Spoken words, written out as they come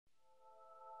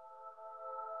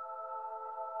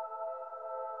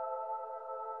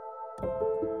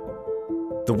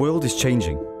The world is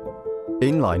changing.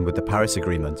 In line with the Paris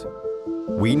Agreement,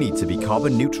 we need to be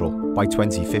carbon neutral by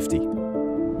 2050.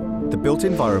 The built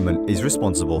environment is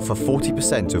responsible for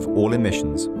 40% of all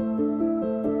emissions.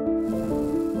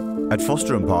 At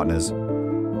Foster & Partners,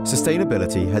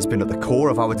 sustainability has been at the core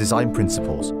of our design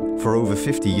principles for over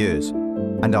 50 years,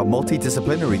 and our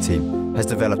multidisciplinary team has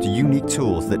developed unique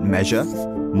tools that measure,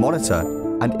 monitor,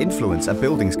 and influence a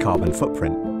building's carbon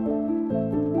footprint.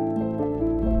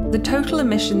 The total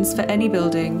emissions for any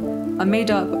building are made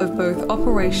up of both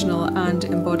operational and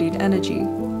embodied energy.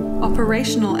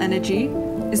 Operational energy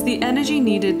is the energy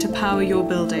needed to power your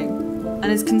building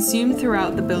and is consumed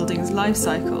throughout the building's life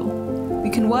cycle. We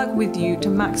can work with you to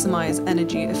maximize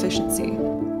energy efficiency.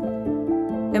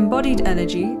 Embodied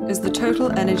energy is the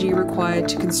total energy required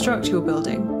to construct your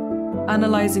building,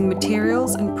 analyzing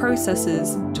materials and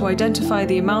processes to identify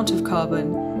the amount of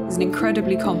carbon is an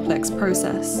incredibly complex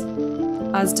process.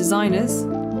 As designers,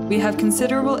 we have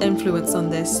considerable influence on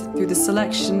this through the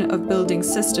selection of building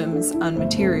systems and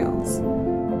materials.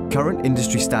 Current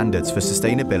industry standards for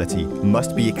sustainability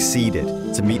must be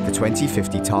exceeded to meet the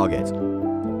 2050 target.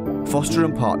 Foster &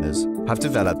 Partners have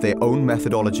developed their own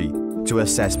methodology to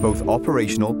assess both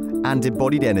operational and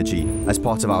embodied energy as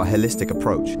part of our holistic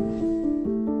approach.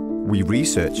 We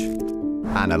research,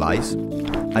 analyze,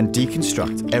 and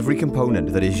deconstruct every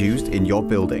component that is used in your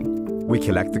building. We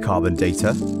collect the carbon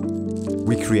data,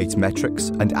 we create metrics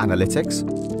and analytics,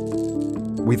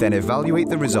 we then evaluate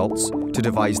the results to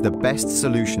devise the best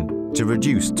solution to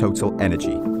reduce total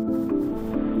energy.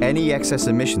 Any excess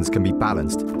emissions can be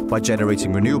balanced by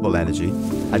generating renewable energy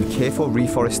and careful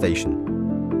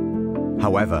reforestation.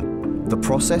 However, the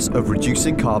process of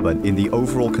reducing carbon in the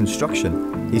overall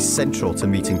construction is central to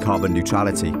meeting carbon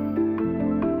neutrality.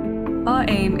 Our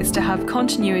aim is to have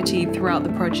continuity throughout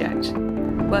the project,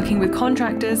 working with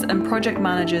contractors and project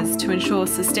managers to ensure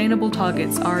sustainable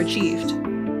targets are achieved.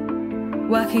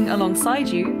 Working alongside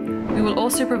you, we will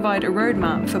also provide a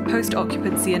roadmap for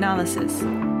post-occupancy analysis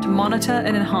to monitor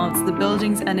and enhance the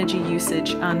building's energy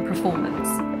usage and performance.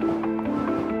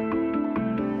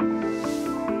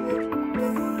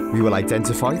 We will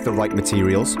identify the right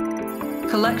materials,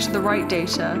 collect the right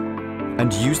data,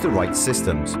 and use the right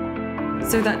systems,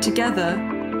 so that together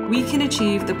we can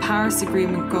achieve the Paris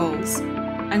Agreement goals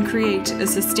and create a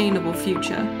sustainable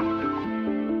future.